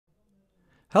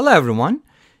Hello everyone.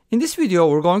 In this video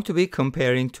we're going to be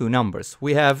comparing two numbers.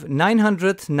 We have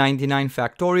 999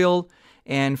 factorial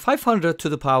and 500 to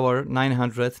the power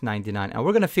 999, and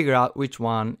we're going to figure out which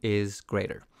one is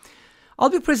greater. I'll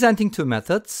be presenting two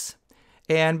methods,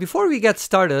 and before we get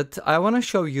started I want to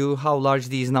show you how large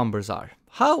these numbers are.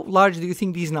 How large do you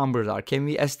think these numbers are? Can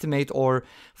we estimate or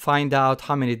find out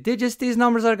how many digits these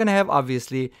numbers are going to have?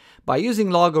 Obviously, by using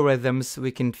logarithms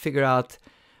we can figure out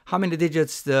how many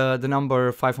digits the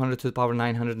number 500 to the power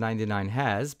 999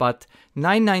 has, but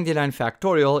 999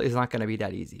 factorial is not going to be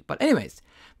that easy. But anyways,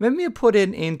 when we put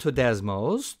it into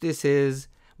Desmos, this is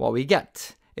what we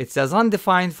get. It says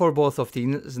undefined for both of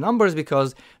these numbers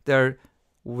because they're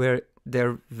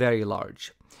very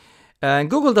large. And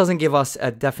Google doesn't give us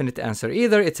a definite answer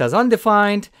either. It says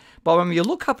undefined, but when we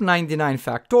look up 99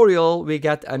 factorial, we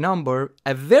get a number,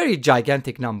 a very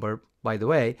gigantic number, by the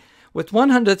way, with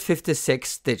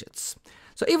 156 digits.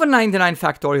 So even 99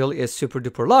 factorial is super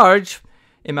duper large.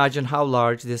 Imagine how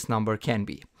large this number can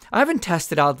be. I haven't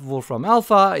tested out Wolfram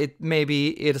Alpha. Maybe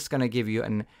it's going to give you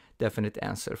a definite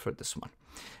answer for this one.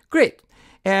 Great.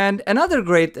 And another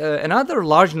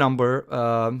large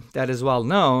number that is well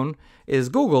known is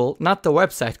Google, not the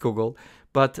website Google,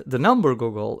 but the number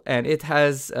Google, and it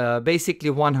has basically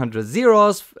 100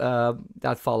 zeros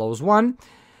that follows 1.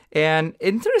 And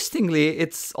interestingly,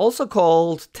 it's also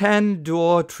called 10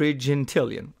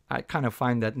 duotrigintillion. I kind of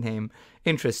find that name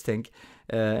interesting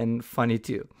and funny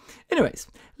too. Anyways,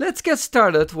 let's get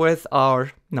started with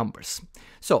our numbers.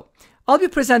 So I'll be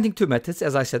presenting two methods,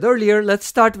 as I said earlier. Let's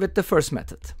start with the first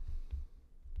method.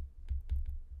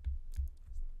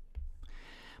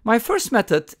 My first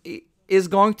method is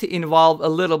going to involve a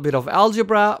little bit of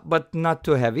algebra, but not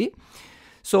too heavy.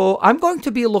 So I'm going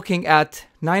to be looking at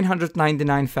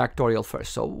 999 factorial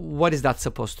first. So what is that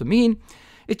supposed to mean?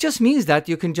 It just means that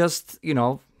you can just,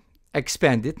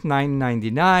 expand it,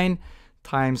 999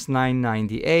 times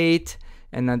 998,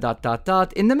 and then dot, dot,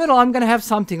 dot. In the middle, I'm going to have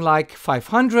something like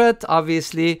 500,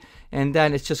 obviously, and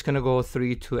then it's just going to go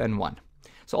 3, 2, and 1.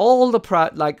 So all the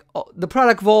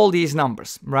product of all these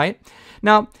numbers, right?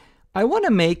 Now, I want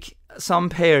to make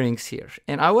some pairings here,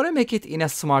 and I want to make it in a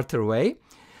smarter way.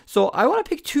 So I want to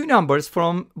pick two numbers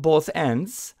from both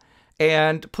ends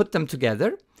and put them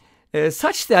together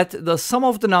such that the sum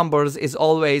of the numbers is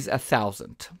always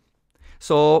 1,000.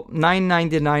 So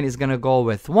 999 is going to go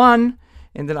with 1,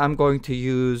 and then I'm going to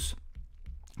use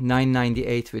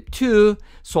 998 with 2,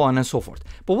 so on and so forth.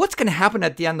 But what's going to happen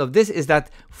at the end of this is that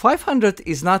 500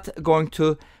 is not going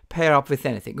to pair up with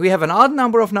anything. We have an odd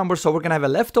number of numbers, so we're going to have a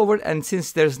leftover, and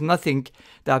since there's nothing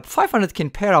that 500 can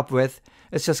pair up with,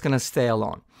 it's just going to stay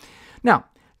alone. Now,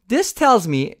 this tells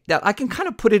me that I can kind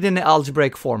of put it in an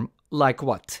algebraic form, like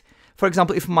what? For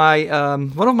example, if my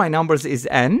one of my numbers is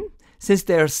n, since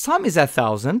their sum is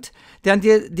 1,000, then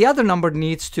the other number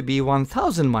needs to be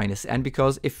 1,000 minus n,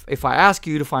 because if I ask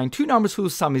you to find two numbers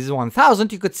whose sum is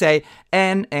 1,000, you could say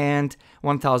n and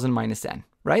 1,000 minus n,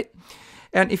 right?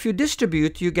 And if you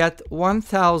distribute, you get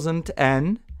 1,000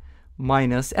 n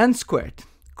minus n squared.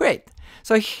 Great.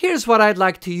 So here's what I'd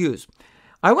like to use.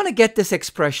 I want to get this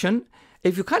expression.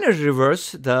 If you kind of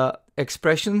reverse the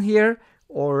expression here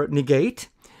or negate,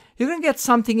 you're going to get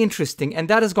something interesting, and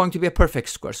that is going to be a perfect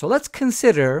square. So let's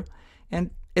consider, and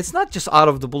it's not just out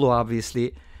of the blue,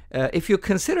 obviously. If you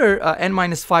consider n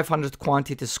minus 500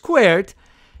 quantity squared,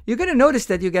 you're going to notice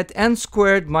that you get n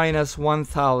squared minus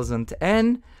 1,000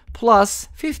 n plus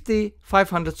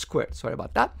 500 squared. Sorry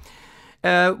about that.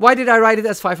 Why did I write it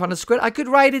as 500 squared? I could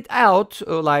write it out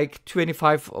like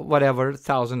 25 whatever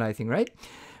thousand, I think, right?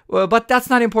 But that's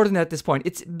not important at this point.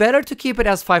 It's better to keep it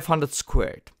as 500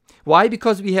 squared. Why?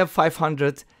 Because we have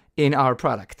 500 in our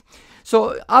product.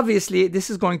 So obviously this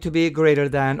is going to be greater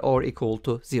than or equal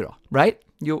to 0, right?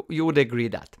 You would agree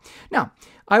that. Now,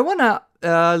 I want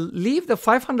to leave the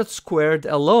 500 squared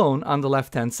alone on the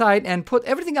left-hand side and put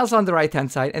everything else on the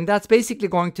right-hand side, and that's basically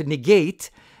going to negate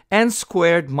n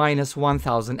squared minus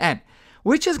 1,000n,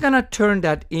 which is going to turn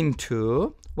that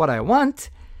into what I want,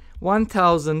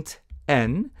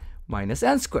 1,000n minus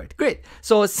n squared. Great.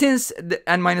 So since the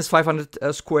n minus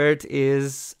 500 squared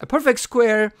is a perfect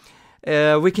square,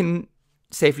 we can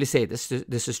safely say this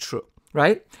is true,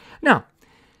 right? Now,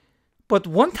 but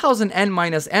 1,000n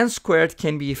minus n squared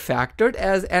can be factored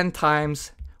as n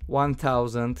times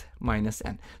 1,000 minus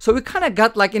n. So we kind of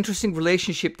got like interesting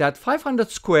relationship that 500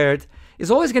 squared is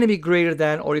always going to be greater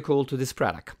than or equal to this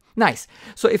product. Nice.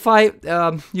 So if I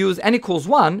use n equals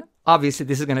 1, obviously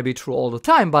this is going to be true all the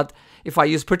time, but if I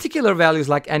use particular values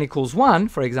like n equals 1,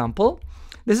 for example,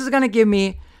 this is going to give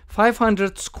me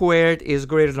 500 squared is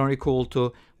greater than or equal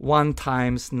to 1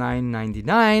 times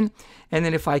 999. And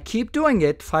then if I keep doing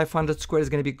it, 500 squared is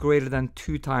going to be greater than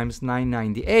 2 times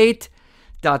 998, ...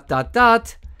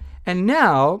 And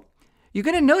now you're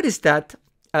going to notice that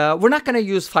we're not going to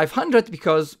use 500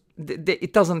 because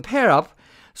it doesn't pair up.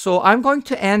 So I'm going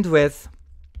to end with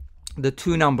the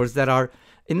two numbers that are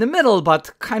in the middle,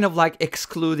 but kind of like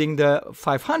excluding the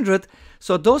 500.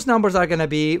 So those numbers are going to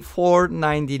be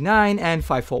 499 and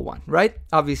 541, right?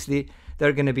 Obviously,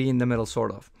 they're going to be in the middle,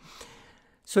 sort of.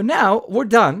 So now we're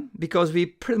done because we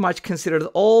pretty much considered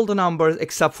all the numbers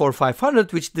except for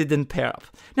 500, which didn't pair up.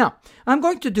 Now, I'm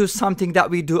going to do something that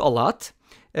we do a lot.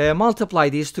 Multiply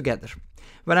these together.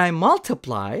 When I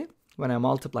multiply,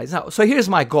 now, so here's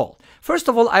my goal. First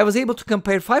of all, I was able to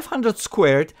compare 500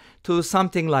 squared to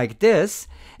something like this,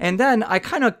 and then I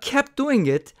kind of kept doing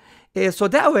it. So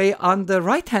that way, on the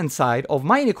right-hand side of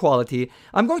my inequality,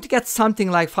 I'm going to get something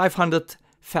like 500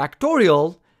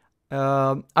 factorial.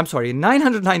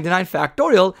 999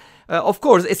 factorial. Of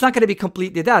course, it's not going to be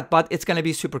completely that, but it's going to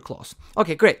be super close.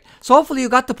 Okay, great. So hopefully you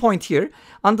got the point here.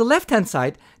 On the left-hand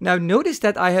side, now notice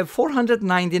that I have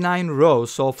 499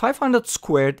 rows. So 500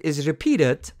 squared is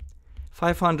repeated.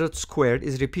 500 squared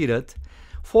is repeated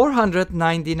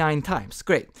 499 times.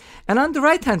 Great. And on the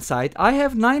right-hand side, I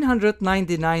have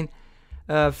 999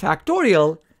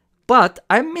 factorial, but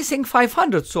I'm missing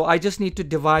 500. So I just need to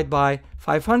divide by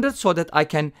 500 so that I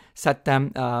can set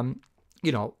them,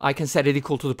 I can set it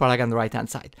equal to the product on the right-hand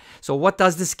side. So what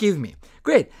does this give me?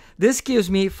 Great. This gives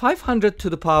me 500 to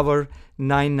the power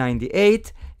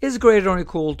 998 is greater or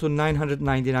equal to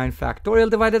 999 factorial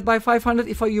divided by 500.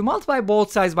 If you multiply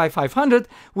both sides by 500,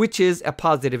 which is a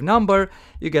positive number,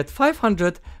 you get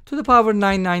 500 to the power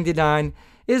 999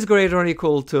 is greater or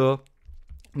equal to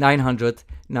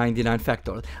 999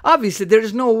 factorial. Obviously, there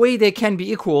is no way they can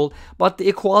be equal, but the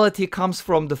equality comes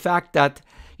from the fact that,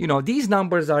 these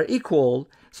numbers are equal.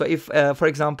 So if, for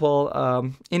example,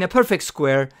 in a perfect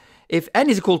square, if n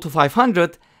is equal to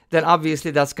 500, then obviously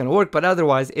that's going to work, but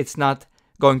otherwise it's not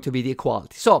going to be the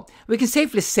equality. So we can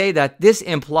safely say that this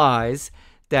implies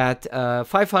that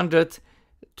 500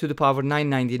 to the power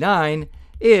 999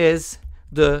 is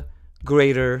the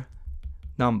greater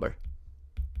number.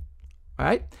 All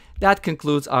right, that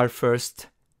concludes our first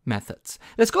methods.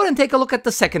 Let's go ahead and take a look at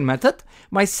the second method.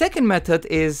 My second method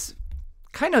is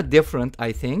kind of different,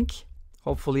 I think.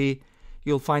 Hopefully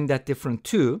you'll find that different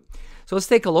too. So let's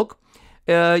take a look.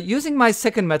 Using my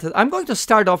second method, I'm going to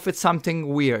start off with something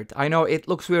weird. I know it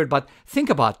looks weird, but think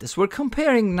about this. We're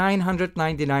comparing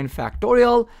 999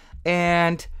 factorial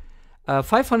and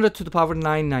 500 to the power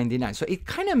 999. So it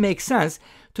kind of makes sense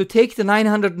to take the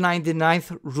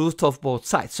 999th root of both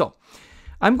sides. So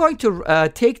I'm going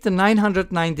to take the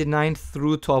 999th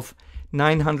root of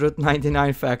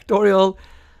 999 factorial,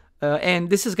 and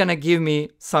this is going to give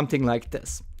me something like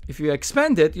this. If you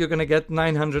expand it, you're going to get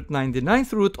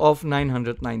 999th root of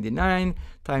 999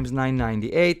 times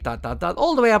 998, ...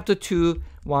 all the way up to 2,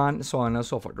 1, so on and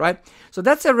so forth, right? So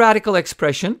that's a radical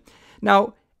expression.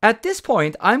 Now, at this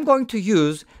point, I'm going to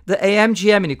use the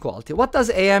AMGM inequality. What does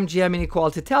AMGM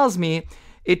inequality tells me?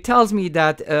 It tells me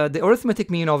that the arithmetic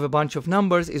mean of a bunch of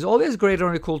numbers is always greater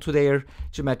or equal to their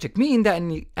geometric mean,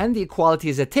 and the equality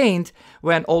is attained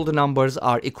when all the numbers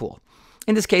are equal.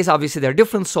 In this case, obviously, they're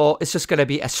different, so it's just going to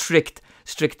be a strict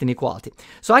inequality.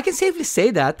 So I can safely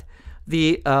say that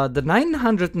the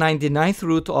 999th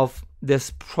root of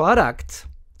this product,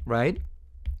 right,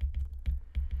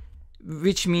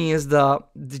 which means the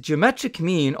geometric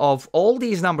mean of all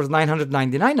these numbers,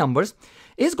 999 numbers,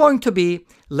 is going to be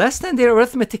less than their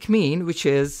arithmetic mean, which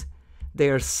is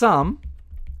their sum,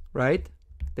 right?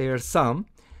 Their sum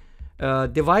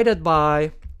divided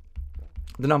by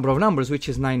the number of numbers, which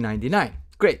is 999.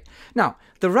 Great. Now,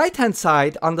 the right-hand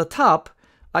side on the top,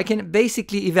 I can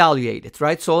basically evaluate it,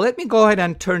 right? So let me go ahead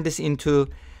and turn this into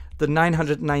the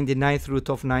 999th root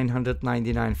of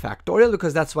 999 factorial,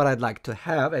 because that's what I'd like to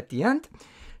have at the end,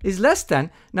 is less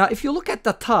than. Now, if you look at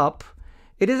the top,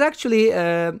 it is actually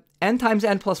n times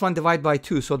n plus 1 divided by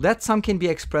 2. So that sum can be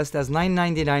expressed as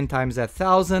 999 times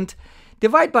 1,000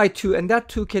 divided by 2, and that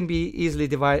 2 can be easily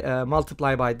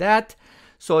multiplied by that.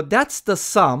 So that's the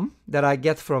sum that I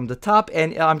get from the top,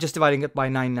 and I'm just dividing it by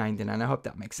 999. I hope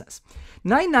that makes sense.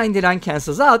 999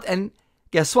 cancels out, and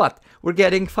guess what? We're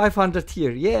getting 500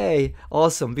 here. Yay!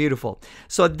 Awesome, beautiful.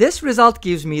 So this result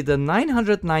gives me the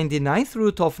 999th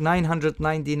root of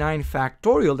 999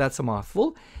 factorial, that's a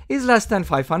mouthful, is less than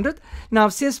 500. Now,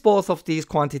 since both of these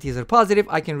quantities are positive,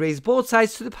 I can raise both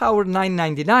sides to the power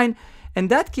 999, and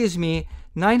that gives me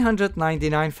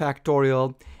 999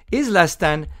 factorial is less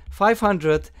than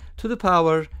 500 to the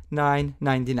power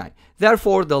 999.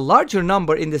 Therefore, the larger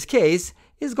number in this case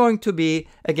is going to be,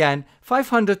 again,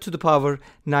 500 to the power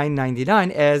 999,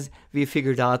 as we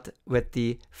figured out with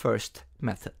the first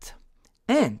method.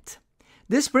 And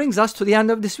this brings us to the end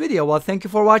of this video. Well, thank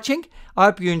you for watching. I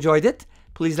hope you enjoyed it.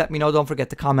 Please let me know. Don't forget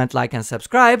to comment, like, and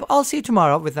subscribe. I'll see you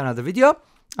tomorrow with another video.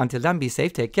 Until then, be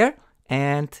safe, take care,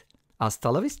 and hasta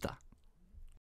la vista.